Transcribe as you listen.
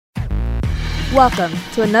Welcome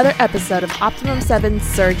to another episode of Optimum 7's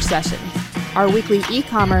Surge Sessions, our weekly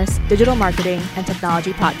e-commerce, digital marketing, and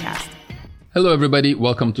technology podcast. Hello, everybody.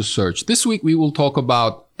 Welcome to Surge. This week, we will talk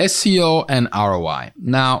about SEO and ROI.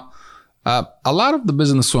 Now, a lot of the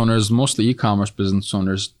business owners, mostly e-commerce business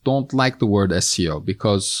owners, don't like the word SEO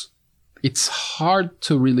because it's hard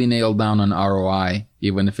to really nail down an ROI,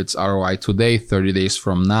 even if it's ROI today, 30 days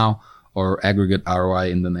from now, or aggregate ROI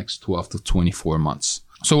in the next 12 to 24 months.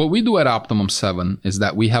 So what we do at Optimum 7 is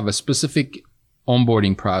that we have a specific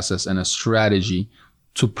onboarding process and a strategy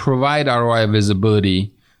to provide ROI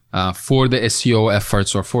visibility for the SEO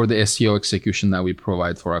efforts or for the SEO execution that we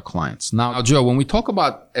provide for our clients. Now, Joe, when we talk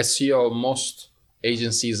about SEO, most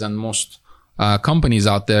agencies and most companies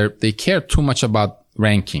out there, they care too much about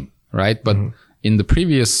ranking, right? But in the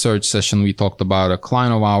previous Surge session, we talked about a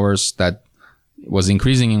client of ours that was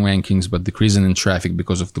increasing in rankings, but decreasing in traffic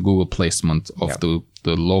because of the Google placement of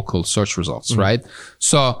the local search results, right?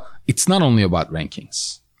 So it's not only about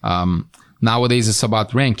rankings. Nowadays, it's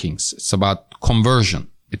about rankings. It's about conversion.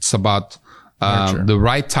 It's about the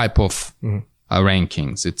right type of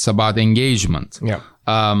rankings. It's about engagement.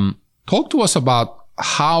 Talk to us about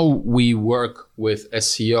how we work with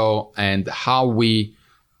SEO and how we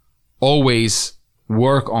always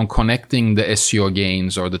work on connecting the SEO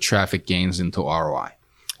gains or the traffic gains into ROI.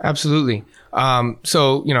 Absolutely.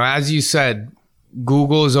 So, as you said,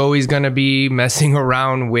 Google is always going to be messing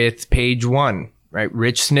around with page one, right?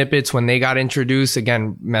 Rich snippets, when they got introduced,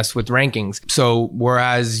 again, mess with rankings. So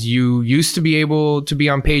whereas you used to be able to be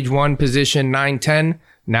on page one, position 9, 10,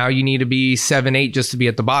 now you need to be 7, 8 just to be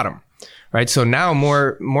at the bottom, right? So now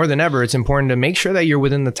more than ever, it's important to make sure that you're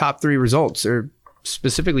within the top 3 results, or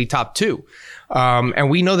specifically top 2. And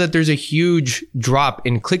we know that there's a huge drop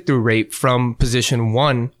in click-through rate from position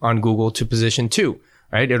 1 on Google to position 2,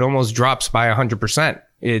 right? It almost drops by 100%.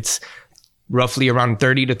 It's roughly around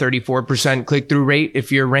 30 to 34% click-through rate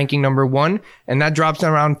if you're ranking number 1, and that drops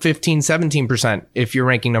around 15, 17% if you're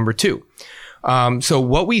ranking number 2. So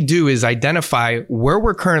what we do is identify where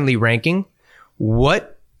we're currently ranking,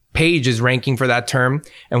 what page is ranking for that term,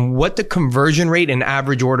 and what the conversion rate and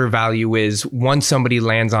average order value is once somebody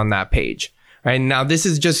lands on that page. Right now, this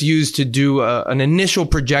is just used to do an initial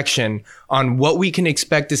projection on what we can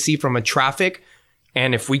expect to see from a traffic,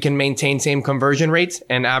 and if we can maintain same conversion rates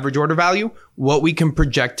and average order value, what we can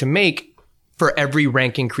project to make for every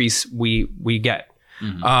rank increase we get.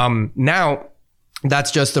 Now,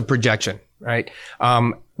 that's just a projection, right?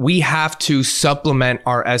 We have to supplement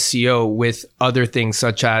our SEO with other things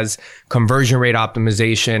such as conversion rate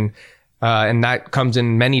optimization, and that comes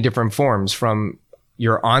in many different forms, from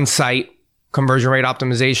your on-site conversion rate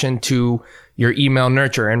optimization to your email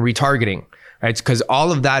nurture and retargeting, right? Because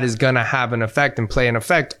all of that is going to have an effect and play an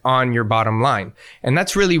effect on your bottom line. And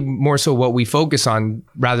that's really more so what we focus on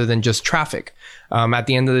rather than just traffic. At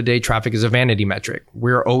the end of the day, traffic is a vanity metric.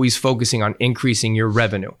 We're always focusing on increasing your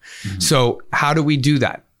revenue. So how do we do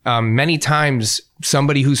that? Many times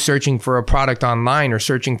somebody who's searching for a product online or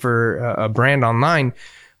searching for a brand online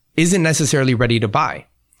isn't necessarily ready to buy.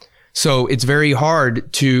 So it's very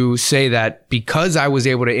hard to say that because I was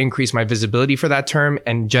able to increase my visibility for that term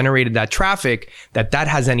and generated that traffic, that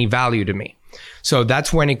has any value to me. So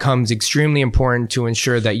that's when it becomes extremely important to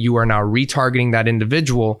ensure that you are now retargeting that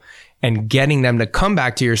individual and getting them to come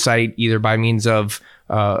back to your site, either by means of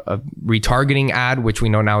a retargeting ad, which we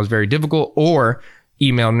know now is very difficult, or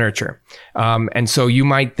email nurture. And so you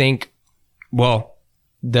might think, well,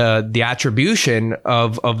 the attribution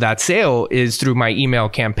of that sale is through my email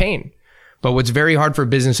campaign. But what's very hard for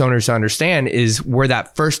business owners to understand is where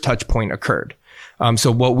that first touch point occurred.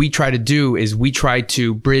 So what we try to do is we try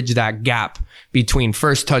to bridge that gap between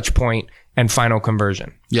first touch point and final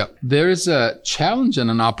conversion. Yeah, there is a challenge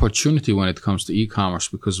and an opportunity when it comes to e-commerce,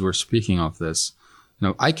 because we're speaking of this.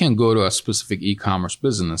 I can go to a specific e-commerce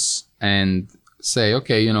business and say,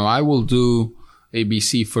 okay, I will do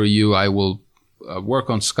ABC for you. I will work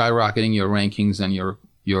on skyrocketing your rankings and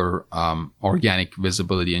your organic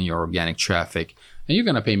visibility and your organic traffic. And you're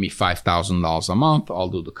going to pay me $5,000 a month. I'll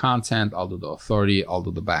do the content. I'll do the authority. I'll do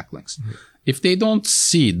the backlinks. If they don't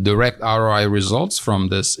see direct ROI results from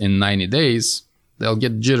this in 90 days, they'll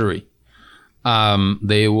get jittery.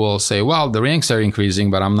 They will say, well, the ranks are increasing,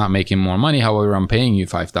 but I'm not making more money. However, I'm paying you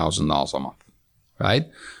 $5,000 a month, right?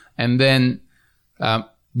 And then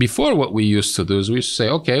before, what we used to do is we used to say,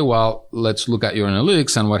 okay, well, let's look at your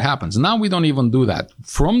analytics and what happens. Now we don't even do that.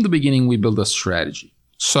 From the beginning, we build a strategy.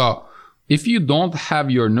 So if you don't have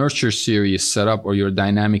your nurture series set up or your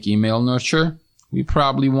dynamic email nurture, we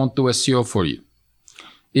probably won't do SEO for you.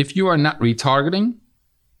 If you are not retargeting,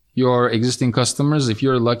 your existing customers, if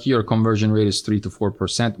you're lucky, your conversion rate is 3 to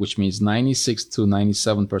 4%, which means 96 to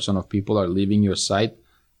 97% of people are leaving your site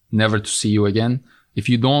never to see you again. If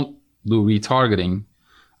you don't do retargeting,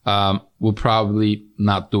 we'll probably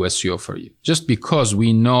not do SEO for you. Just because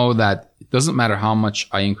we know that it doesn't matter how much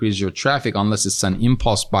I increase your traffic unless it's an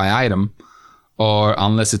impulse buy item or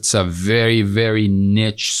unless it's a very, very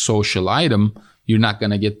niche social item, you're not going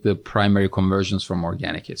to get the primary conversions from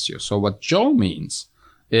organic SEO. So what Joe means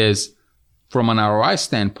is, from an ROI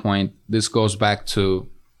standpoint, this goes back to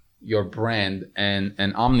your brand and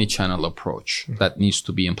an omni-channel approach that needs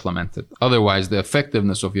to be implemented. Otherwise, the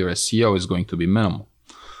effectiveness of your SEO is going to be minimal.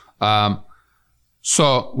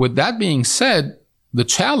 So with that being said, the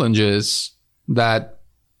challenge is that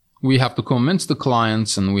we have to convince the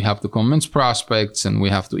clients and we have to convince prospects and we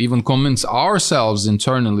have to even convince ourselves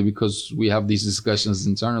internally, because we have these discussions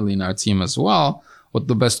internally in our team as well, what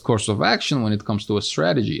the best course of action when it comes to a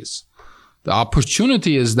strategy is. The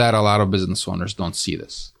opportunity is that a lot of business owners don't see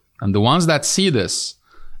this. And the ones that see this,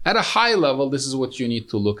 at a high level, this is what you need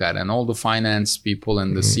to look at. And all the finance people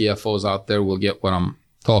and the CFOs out there will get what I'm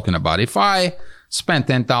talking about. If I spent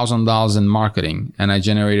 $10,000 in marketing and I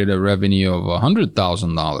generated a revenue of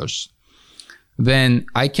 $100,000, then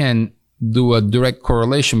I can do a direct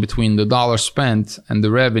correlation between the dollar spent and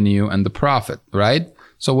the revenue and the profit, right?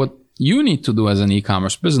 So what you need to do as an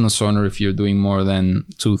e-commerce business owner, if you're doing more than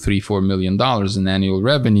 $2, $3, $4 million in annual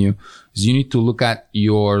revenue, is you need to look at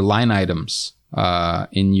your line items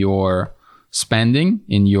in your spending,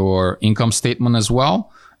 in your income statement as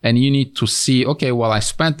well. And you need to see, okay, well, I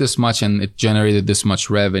spent this much and it generated this much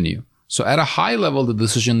revenue. So at a high level, the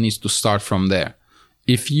decision needs to start from there.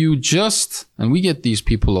 If you just, and we get these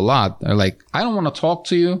people a lot, they're like, I don't want to talk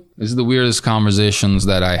to you. This is the weirdest conversations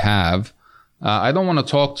that I have. I don't want to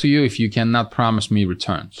talk to you if you cannot promise me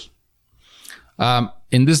returns.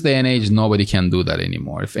 In this day and age, nobody can do that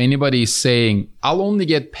anymore. If anybody is saying, I'll only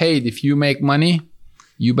get paid if you make money,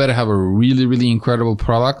 you better have a really, really incredible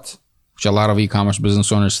product, which a lot of e-commerce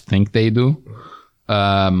business owners think they do,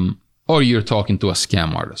 or you're talking to a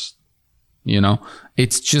scam artist. You know,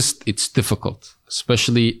 it's difficult,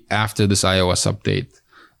 especially after this iOS update.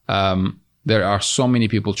 There are so many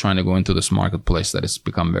people trying to go into this marketplace that it's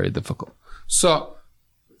become very difficult. So,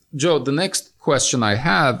 Joe, the next question I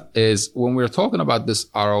have is, when we're talking about this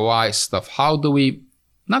ROI stuff, how do we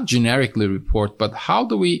not generically report, but how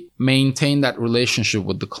do we maintain that relationship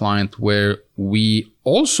with the client where we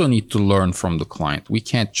also need to learn from the client? We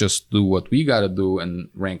can't just do what we got to do and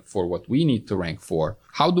rank for what we need to rank for.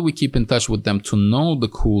 How do we keep in touch with them to know the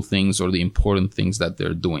cool things or the important things that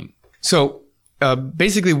they're doing? So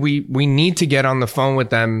basically, we need to get on the phone with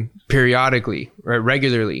them periodically, right,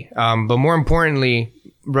 regularly. But more importantly,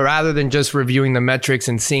 rather than just reviewing the metrics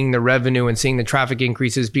and seeing the revenue and seeing the traffic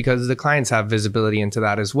increases, because the clients have visibility into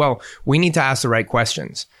that as well, we need to ask the right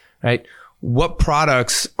questions, right? What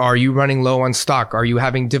products are you running low on stock? Are you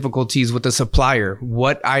having difficulties with the supplier?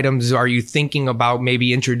 What items are you thinking about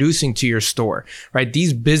maybe introducing to your store, right?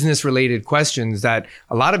 These business related questions that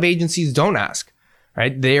a lot of agencies don't ask,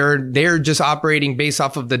 right? They're just operating based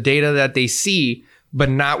off of the data that they see, but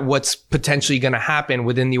not what's potentially going to happen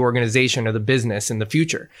within the organization or the business in the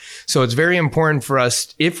future. So it's very important for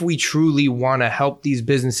us, if we truly want to help these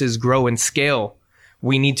businesses grow and scale,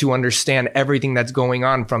 we need to understand everything that's going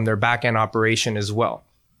on from their back-end operation as well.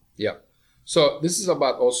 Yeah. So this is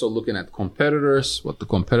about also looking at competitors, what the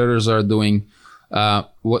competitors are doing.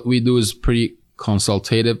 What we do is pretty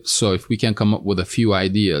consultative. So if we can come up with a few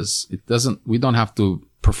ideas, we don't have to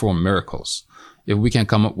perform miracles. If we can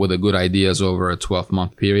come up with a good ideas over a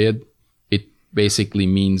 12-month period, it basically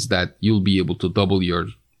means that you'll be able to double your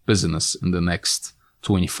business in the next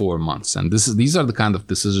 24 months. And these are the kind of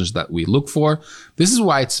decisions that we look for. This is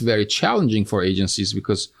why it's very challenging for agencies,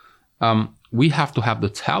 because we have to have the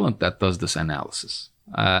talent that does this analysis.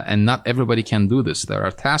 And not everybody can do this. There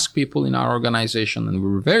are task people in our organization, and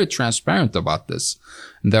we're very transparent about this.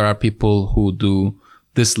 And there are people who do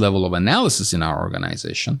this level of analysis in our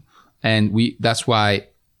organization. And that's why,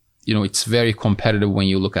 it's very competitive when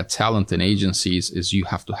you look at talent in agencies, is you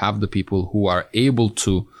have to have the people who are able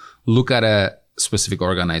to look at a specific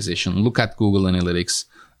organization, look at Google Analytics,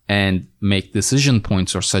 and make decision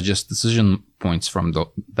points or suggest decision points from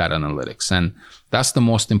that analytics. And that's the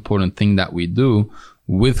most important thing that we do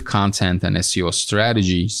with content and SEO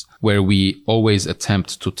strategies, where we always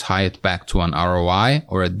attempt to tie it back to an ROI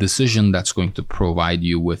or a decision that's going to provide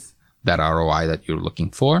you with that ROI that you're looking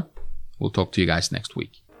for. We'll talk to you guys next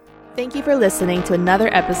week. Thank you for listening to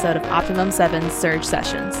another episode of Optimum 7 Surge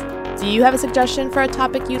Sessions. Do you have a suggestion for a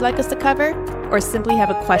topic you'd like us to cover? or simply have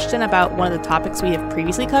a question about one of the topics we have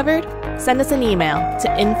previously covered? Send us an email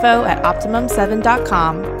to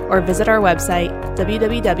info@optimum7.com or visit our website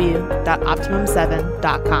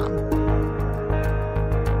www.optimum7.com.